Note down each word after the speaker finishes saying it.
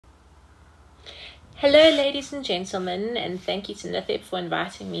Hello ladies and gentlemen, and thank you to NITheP for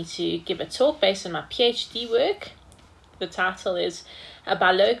inviting me to give a talk based on my PhD work. The title is A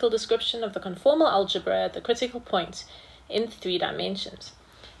Bilocal Description of the Conformal Algebra at the Critical Point in 3 Dimensions.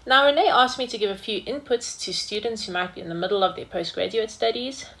 Now Renee asked me to give a few inputs to students who might be in the middle of their postgraduate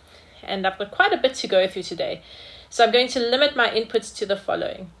studies, and I've got quite a bit to go through today, so I'm going to limit my inputs to the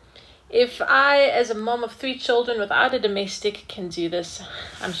following. If I, as a mom of 3 children without a domestic, can do this,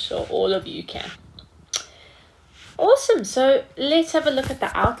 I'm sure all of you can. Awesome, so let's have a look at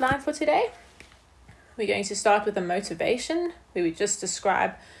the outline for today. We're going to start with the motivation, where we just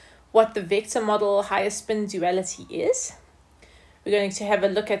describe what the vector model higher spin duality is. We're going to have a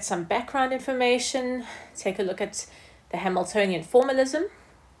look at some background information, take a look at the Hamiltonian formalism,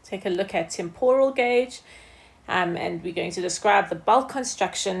 take a look at temporal gauge, and we're going to describe the bulk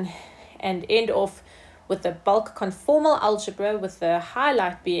construction and end off with the bulk conformal algebra, with the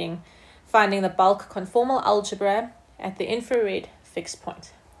highlight being finding the bulk conformal algebra at the infrared fixed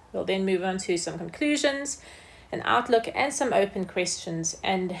point. We'll then move on to some conclusions, an outlook, and some open questions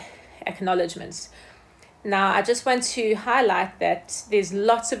and acknowledgements. Now, I just want to highlight that there's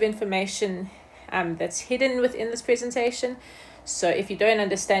lots of information that's hidden within this presentation. So if you don't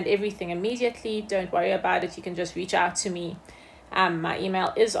understand everything immediately, don't worry about it. You can just reach out to me. My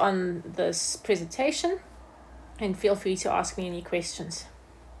email is on this presentation, and feel free to ask me any questions.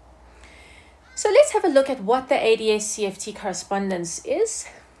 So let's have a look at what the ADS CFT correspondence is.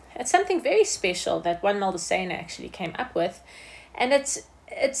 It's something very special that one Mello actually came up with, and it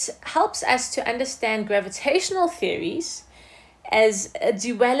helps us to understand gravitational theories as a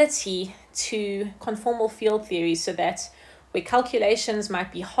duality to conformal field theory, so that where calculations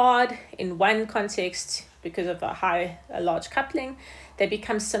might be hard in one context because of a large coupling, they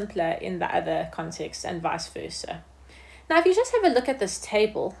become simpler in the other context, and vice versa. Now, if you just have a look at this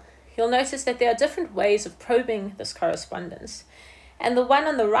table, you'll notice that there are different ways of probing this correspondence. And the one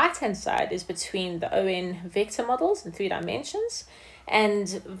on the right-hand side is between the ON vector models in 3 dimensions and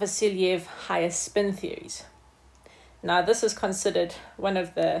Vasiliev higher spin theories. Now, this is considered one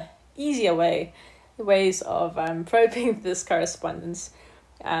of the easier ways of probing this correspondence.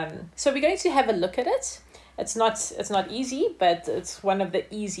 So we're going to have a look at it. It's not easy, but it's one of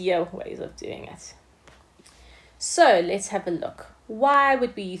the easier ways of doing it. So let's have a look. Why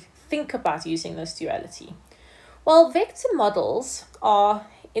would we think about using this duality? Well, vector models are,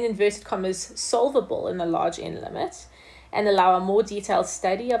 in inverted commas, solvable in a large n limit and allow a more detailed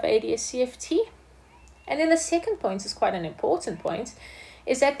study of ADS-CFT. And then the second point is quite an important point,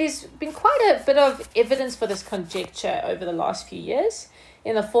 is that there's been quite a bit of evidence for this conjecture over the last few years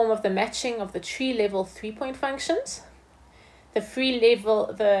in the form of the matching of the tree-level 3-point functions, the free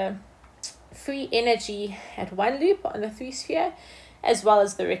energy at one loop on the 3-sphere, as well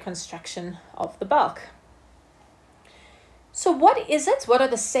as the reconstruction of the bulk. So what is it? What are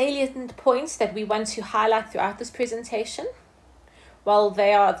the salient points that we want to highlight throughout this presentation? Well,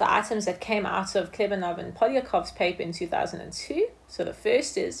 they are the items that came out of Klebanov and Polyakov's paper in 2002. So the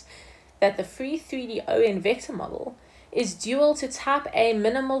first is that the free 3D ON vector model is dual to type A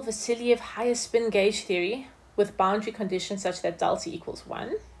minimal Vasiliev higher spin gauge theory with boundary conditions such that delta equals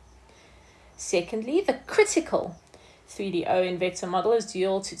 1. Secondly, the critical 3D ON vector model is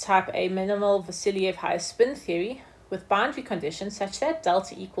dual to type A minimal Vasiliev higher spin theory with boundary conditions such that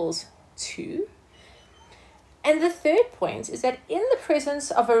delta equals 2. And the third point is that in the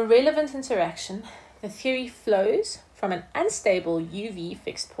presence of a relevant interaction, the theory flows from an unstable UV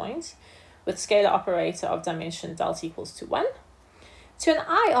fixed point with scalar operator of dimension delta equals to 1 to an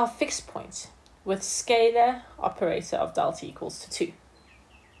IR fixed point with scalar operator of delta equals to 2.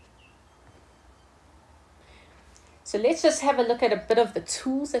 So let's just have a look at a bit of the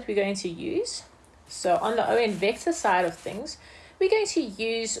tools that we're going to use. So on the ON vector side of things, we're going to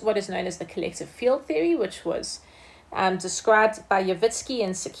use what is known as the collective field theory, which was described by Jevicki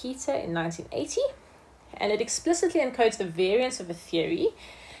and Sekita in 1980. And it explicitly encodes the variance of a theory.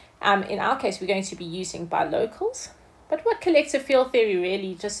 In our case, we're going to be using bilocals. But what collective field theory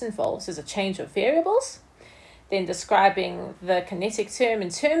really just involves is a change of variables, then describing the kinetic term in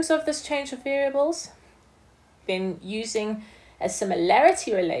terms of this change of variables, then using a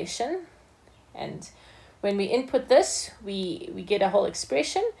similarity relation, and when we input this, we get a whole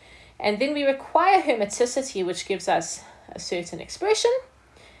expression, and then we require hermeticity, which gives us a certain expression,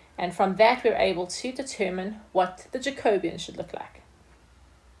 and from that we're able to determine what the Jacobian should look like.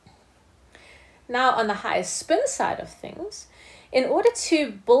 Now, on the higher spin side of things, in order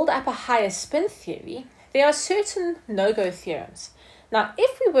to build up a higher spin theory, there are certain no-go theorems. Now,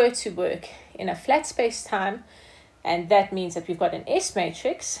 if we were to work in a flat space-time, and that means that we've got an S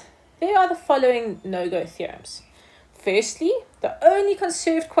matrix, there are the following no-go theorems. Firstly, the only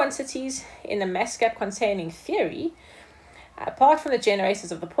conserved quantities in the mass gap containing theory, apart from the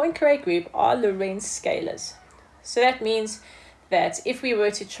generators of the Poincare group, are Lorentz scalars. So that means that if we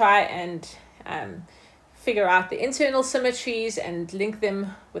were to try and figure out the internal symmetries and link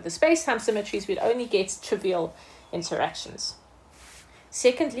them with the space-time symmetries, we'd only get trivial interactions.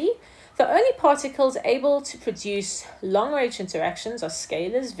 Secondly, the only particles able to produce long-range interactions are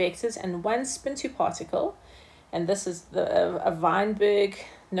scalars, vectors, and one spin-2 particle. And this is a Weinberg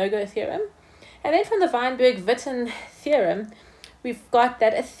no-go theorem. And then from the Weinberg-Witten theorem, we've got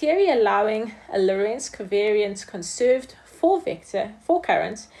that a theory allowing a Lorentz covariant conserved for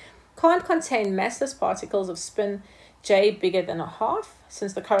current can't contain massless particles of spin j bigger than a half,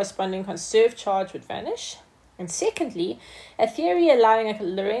 since the corresponding conserved charge would vanish. And secondly, a theory allowing a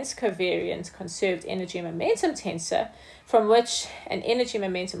Lorentz covariant conserved energy momentum tensor from which an energy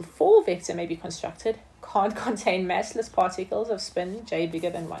momentum 4 vector may be constructed can't contain massless particles of spin j bigger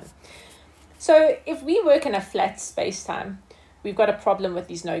than 1. So if we work in a flat space-time, we've got a problem with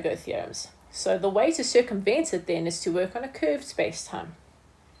these no-go theorems. So the way to circumvent it then is to work on a curved space-time.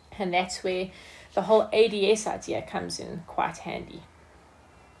 And that's where the whole ADS idea comes in quite handy.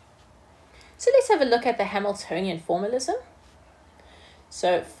 So let's have a look at the Hamiltonian formalism.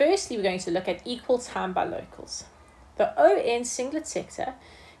 So firstly, we're going to look at equal time bilocals. The ON singlet sector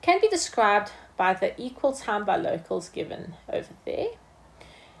can be described by the equal time bilocals given over there.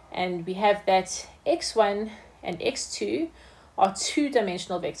 And we have that x1 and x2 are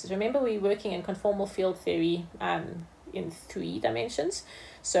two-dimensional vectors. Remember, we're working in conformal field theory in 3 dimensions.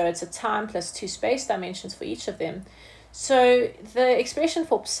 So it's a time plus 2 space dimensions for each of them. So the expression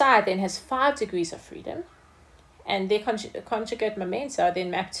for psi then has 5 degrees of freedom, and their conjugate momenta are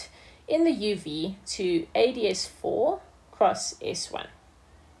then mapped in the UV to ADS4 cross S1.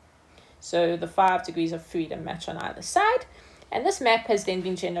 So the 5 degrees of freedom match on either side, and this map has then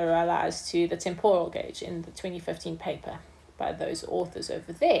been generalized to the temporal gauge in the 2015 paper by those authors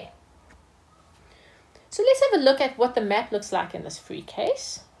over there. So let's have a look at what the map looks like in this free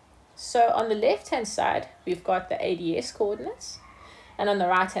case. So on the left-hand side, we've got the ADS coordinates. And on the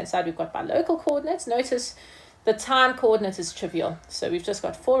right-hand side, we've got bilocal coordinates. Notice the time coordinate is trivial. So we've just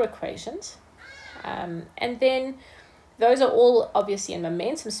got 4 equations. And then those are all obviously in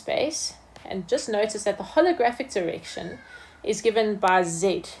momentum space. And just notice that the holographic direction is given by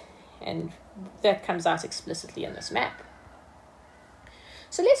Z. And that comes out explicitly in this map.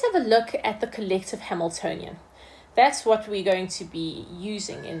 So let's have a look at the collective Hamiltonian. That's what we're going to be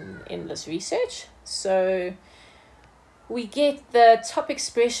using in this research. So we get the top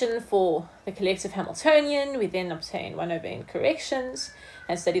expression for the collective Hamiltonian. We then obtain 1 over n corrections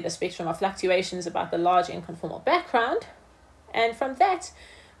and study the spectrum of fluctuations about the large n conformal background. And from that,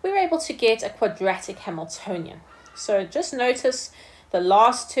 we were able to get a quadratic Hamiltonian. So just notice the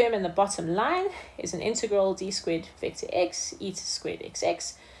last term in the bottom line is an integral d squared vector x, eta squared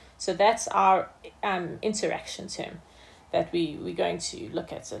xx. So that's our interaction term that we're going to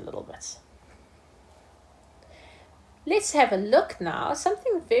look at a little bit. Let's have a look now.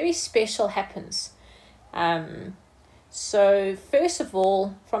 Something very special happens. So first of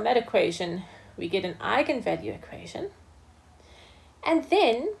all, from that equation, we get an eigenvalue equation. And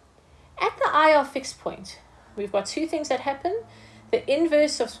then at the IR fixed point, we've got 2 things that happen. The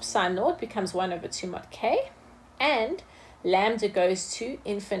inverse of psi naught becomes 1 over 2 mod k, and lambda goes to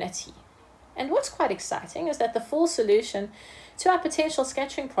infinity. And what's quite exciting is that the full solution to our potential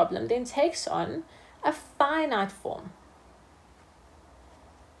scattering problem then takes on a finite form.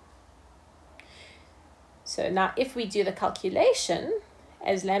 So now if we do the calculation,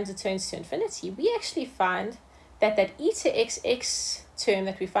 as lambda turns to infinity, we actually find that that eta xx term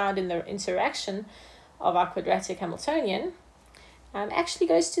that we found in the interaction of our quadratic Hamiltonian actually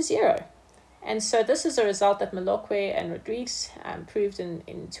goes to 0. And so this is a result that Mulokwe and Rodrigues proved in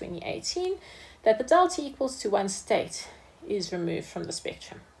 2018, that the delta equals to 1 state is removed from the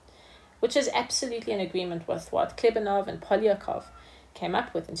spectrum, which is absolutely in agreement with what Klebanov and Polyakov came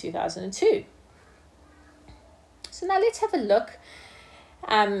up with in 2002. So now let's have a look.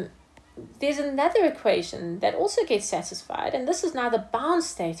 There's another equation that also gets satisfied, and this is now the bound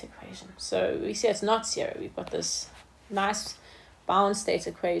state equation. So we see it's not 0. We've got this nice bound state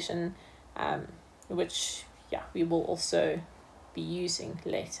equation, which we will also be using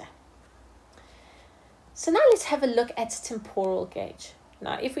later. So now let's have a look at temporal gauge.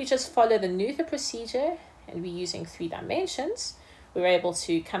 Now if we just follow the NITheP procedure and we're using 3 dimensions, we're able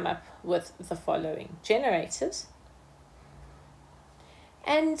to come up with the following generators.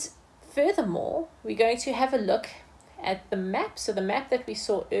 And furthermore, we're going to have a look at the map. So the map that we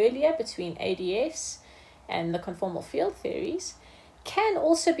saw earlier between ADS and the conformal field theories can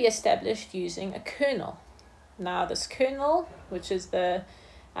also be established using a kernel. Now this kernel, which is the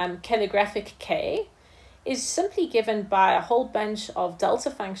calligraphic K, is simply given by a whole bunch of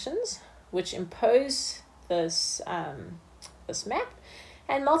delta functions which impose this, this map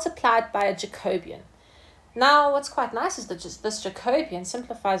and multiplied by a Jacobian. Now what's quite nice is that just this Jacobian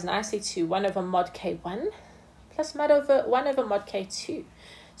simplifies nicely to 1 over mod K1 plus 1 over mod K2.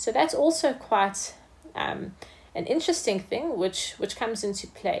 So that's also quite an interesting thing which comes into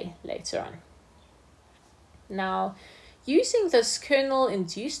play later on. Now, using this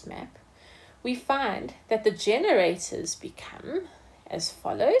kernel-induced map, we find that the generators become as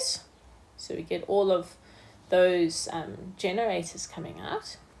follows. So we get all of those generators coming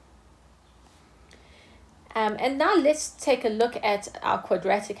out. And now let's take a look at our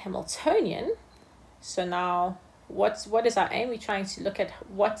quadratic Hamiltonian. So now, what is our aim? We're trying to look at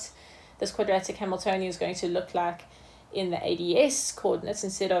what this quadratic Hamiltonian is going to look like in the ADS coordinates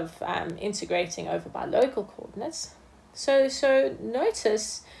instead of integrating over bilocal coordinates. So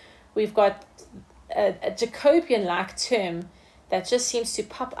notice we've got a Jacobian-like term that just seems to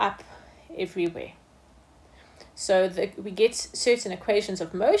pop up everywhere. So we get certain equations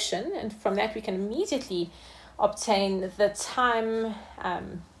of motion, and from that we can immediately obtain the time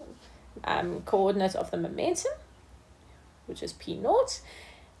coordinate of the momentum, which is P naught,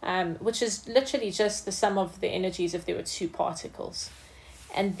 which is literally just the sum of the energies if there were two particles.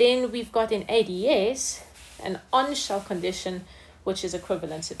 And then we've got in ADS an on-shell condition, which is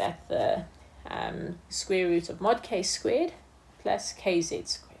equivalent to that, the square root of mod k squared plus kz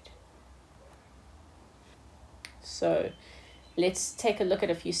squared. So let's take a look at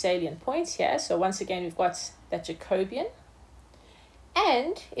a few salient points here. So once again, we've got that Jacobian.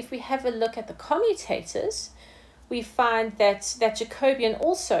 And if we have a look at the commutators, we find that that Jacobian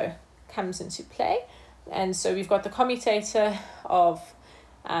also comes into play. And so we've got the commutator of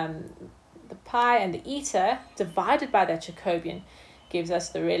the pi and the eta divided by that Jacobian gives us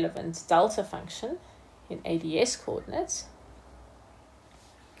the relevant delta function in ADS coordinates.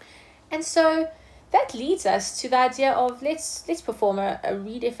 And so that leads us to the idea of let's perform a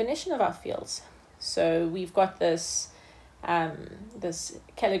redefinition of our fields. So we've got this this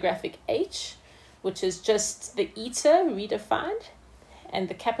calligraphic H, which is just the eta redefined, and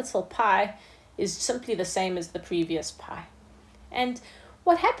the capital pi is simply the same as the previous pi. And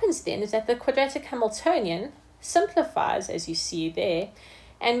what happens then is that the quadratic Hamiltonian simplifies, as you see there,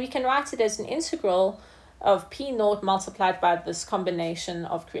 and we can write it as an integral of P naught multiplied by this combination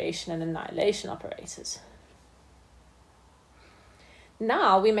of creation and annihilation operators.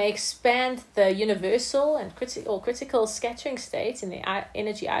 Now we may expand the universal and critical scattering state in the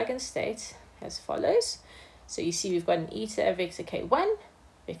energy eigenstate as follows. So you see we've got an eta vector k1,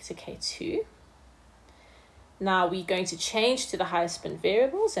 vector k2. Now we're going to change to the higher spin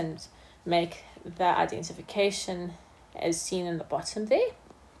variables and make the identification as seen in the bottom there.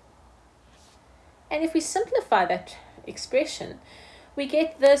 And if we simplify that expression, we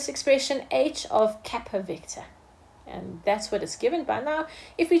get this expression h of kappa vector. And that's what it's given by. Now,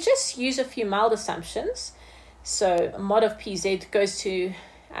 if we just use a few mild assumptions, so mod of pz goes to,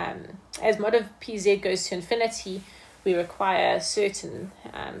 as mod of pz goes to infinity, we require certain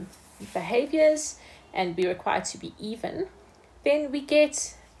behaviors, and we require it to be even, then we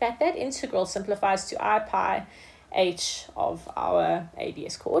get that integral simplifies to I pi h of our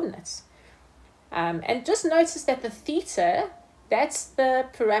ADS coordinates. And just notice that the theta, that's the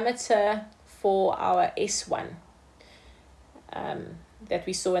parameter for our S1 that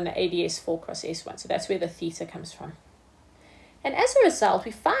we saw in the ADS 4 cross S1. So that's where the theta comes from. And as a result,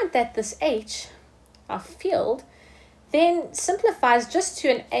 we find that this H, our field, then simplifies just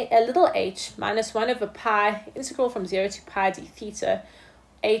to a little h minus 1 over pi, integral from 0 to pi d theta,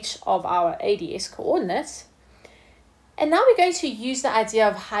 h of our ADS coordinates. And now we're going to use the idea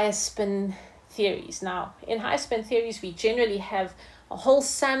of higher spin theories. Now, in higher spin theories, we generally have a whole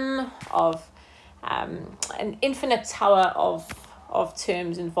sum of an infinite tower of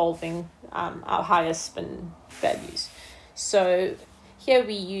terms involving our higher spin values. So here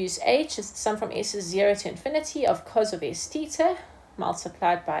we use h as the sum from s is 0 to infinity of cos of s theta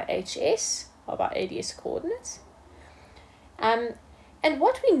multiplied by hs of our ADS coordinates. And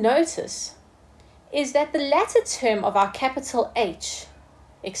what we notice is that the latter term of our capital H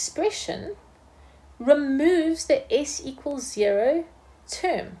expression removes the s equals 0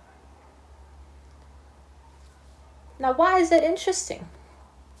 term. Now, why is that interesting?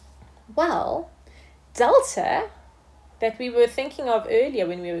 Well, delta that we were thinking of earlier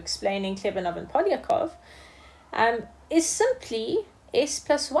when we were explaining Klebanov and Polyakov is simply S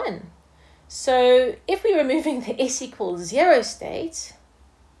plus 1. So if we're removing the S equals 0 state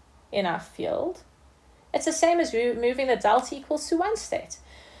in our field, it's the same as removing the delta equals to 1 state.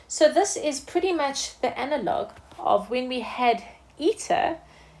 So this is pretty much the analog of when we had eta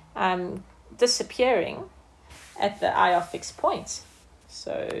disappearing at the IR fixed point.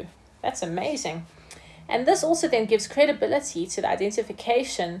 So that's amazing. And this also then gives credibility to the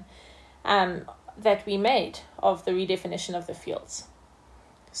identification that we made of the redefinition of the fields.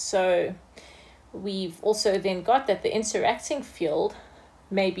 So we've also then got that the interacting field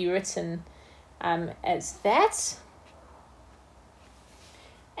may be written as that.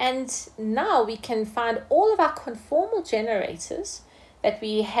 And now we can find all of our conformal generators that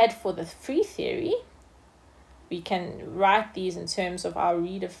we had for the free theory. We can write these in terms of our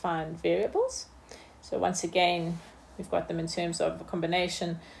redefined variables. So once again, we've got them in terms of a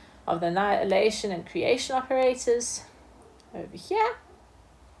combination of the annihilation and creation operators over here.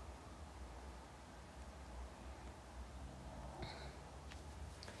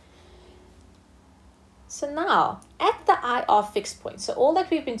 So now, at the IR fixed point, so all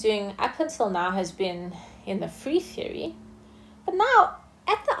that we've been doing up until now has been in the free theory, but now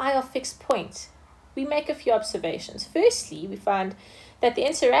at the IR fixed point, we make a few observations. Firstly, we find that the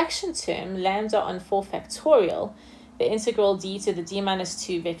interaction term, lambda on 4 factorial, the integral d to the d minus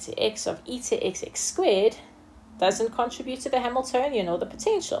 2 vector x of eta x squared, doesn't contribute to the Hamiltonian or the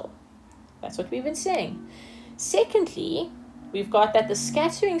potential. That's what we've been saying. Secondly, we've got that the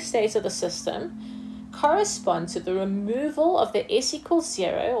scattering states of the system correspond to the removal of the S equals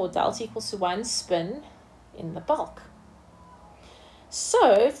 0 or delta equals to 1 spin in the bulk.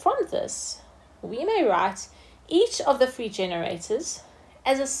 So from this, we may write each of the free generators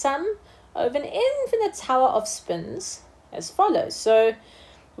as a sum over an infinite tower of spins as follows. So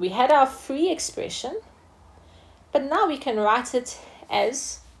we had our free expression, but now we can write it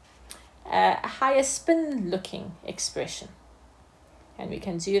as a higher spin looking expression. And we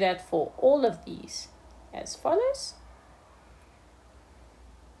can do that for all of these as follows.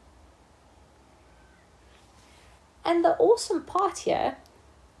 And the awesome part here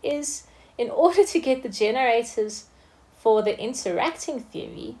is, in order to get the generators for the interacting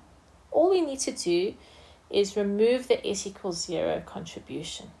theory, all we need to do is remove the S equals 0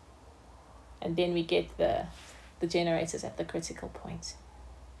 contribution. And then we get the generators at the critical point.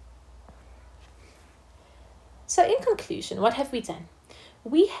 So in conclusion, what have we done?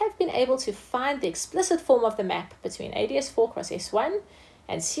 We have been able to find the explicit form of the map between ADS4 cross S1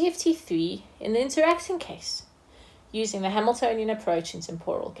 and CFT3 in the interacting case, using the Hamiltonian approach in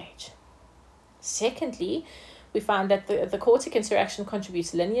temporal gauge. Secondly, we found that the quartic interaction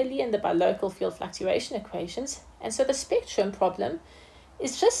contributes linearly in the bilocal field fluctuation equations, and so the spectrum problem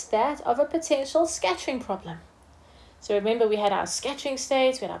is just that of a potential scattering problem. So remember, we had our scattering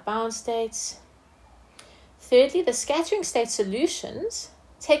states, we had our bound states. Thirdly, the scattering state solutions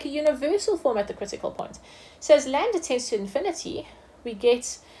take a universal form at the critical point. So as lambda tends to infinity, we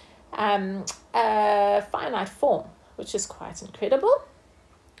get a finite form, which is quite incredible.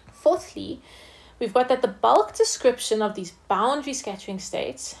 Fourthly, we've got that the bulk description of these boundary scattering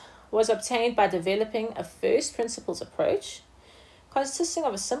states was obtained by developing a first principles approach consisting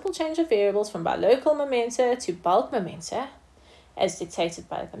of a simple change of variables from bilocal momenta to bulk momenta as dictated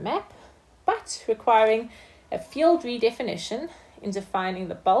by the map, but requiring a field redefinition in defining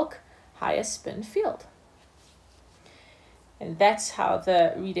the bulk higher spin field. And that's how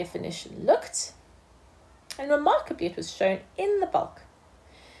the redefinition looked. And remarkably, it was shown in the bulk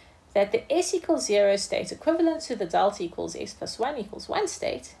that the S equals 0 state equivalent to the delta equals S plus 1 equals 1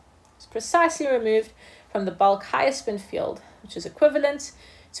 state is precisely removed from the bulk higher spin field, which is equivalent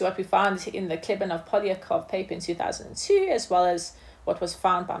to what we found in the Klebanov Polyakov paper in 2002, as well as what was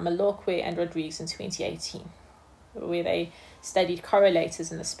found by Mulokwe and Rodrigues in 2018, where they studied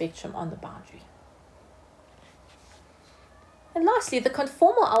correlators in the spectrum on the boundary. And lastly, the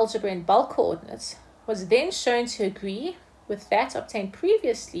conformal algebra in bulk coordinates was then shown to agree with that obtained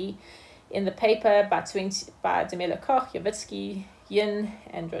previously in the paper by Mello Koch, Jevicki, Yin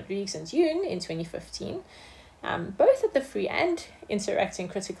and Rodrigues and Yin in 2015, both at the free and interacting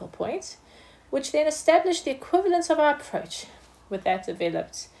critical point, which then established the equivalence of our approach with that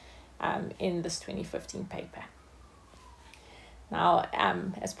developed in this 2015 paper. Now,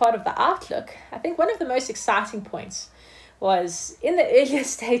 as part of the outlook, I think one of the most exciting points was in the earlier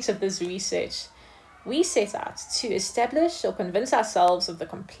stage of this research, we set out to establish or convince ourselves of the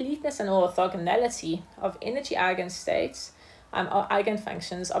completeness and orthogonality of energy eigenstates or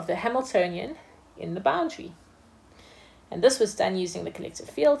eigenfunctions of the Hamiltonian in the boundary. And this was done using the collective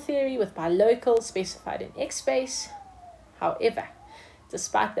field theory with bilocal specified in X space. However,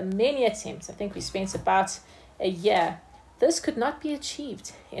 despite the many attempts, I think we spent about a year, this could not be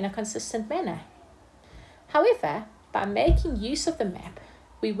achieved in a consistent manner. However, by making use of the map,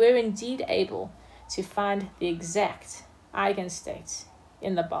 we were indeed able to find the exact eigenstates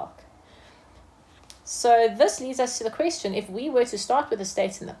in the bulk. So this leads us to the question, if we were to start with the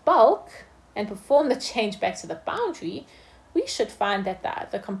states in the bulk and perform the change back to the boundary, we should find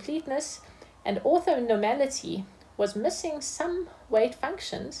that the completeness and orthonormality was missing some weight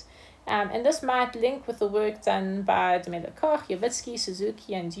functions, and this might link with the work done by Mello Koch, Jevicki,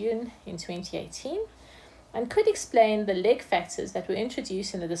 Suzuki, and Yin in 2018, and could explain the leg factors that were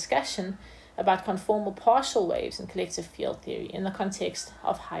introduced in the discussion about conformal partial waves in collective field theory in the context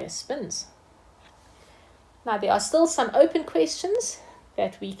of higher spins. Now, there are still some open questions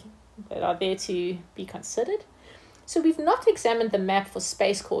that are there to be considered. So we've not examined the map for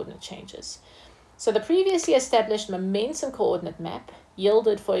space coordinate changes. So the previously established momentum coordinate map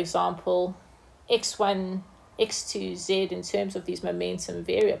yielded, for example, x1, x2, z in terms of these momentum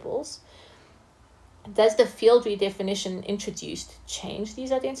variables. Does the field redefinition introduced change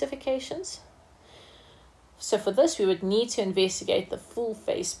these identifications? So for this, we would need to investigate the full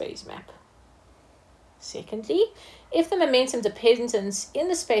phase space map. Secondly, if the momentum dependence in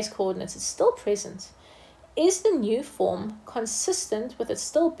the space coordinates is still present, is the new form consistent with it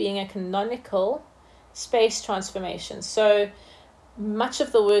still being a canonical space transformation? So much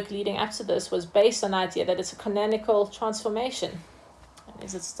of the work leading up to this was based on the idea that it's a canonical transformation. And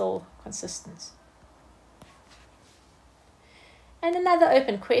is it still consistent? And another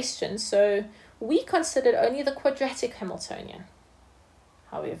open question, so we considered only the quadratic Hamiltonian.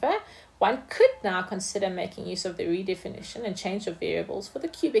 However, one could now consider making use of the redefinition and change of variables for the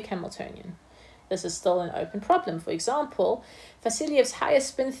cubic Hamiltonian. This is still an open problem. For example, Vasiliev's higher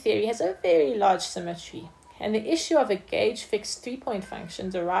spin theory has a very large symmetry, and the issue of a gauge fixed three-point function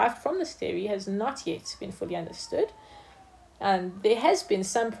derived from this theory has not yet been fully understood. And there has been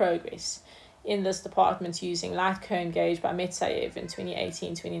some progress in this department using light cone gauge by Metsayev in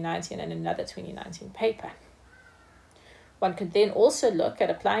 2018, 2019, and another 2019 paper. One could then also look at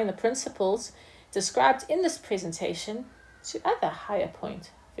applying the principles described in this presentation to other higher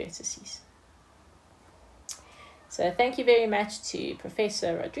point vertices. So thank you very much to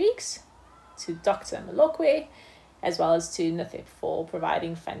Professor Rodrigues, to Dr. Mulokwe, as well as to NITheP for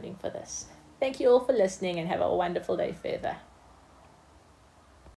providing funding for this. Thank you all for listening and have a wonderful day further.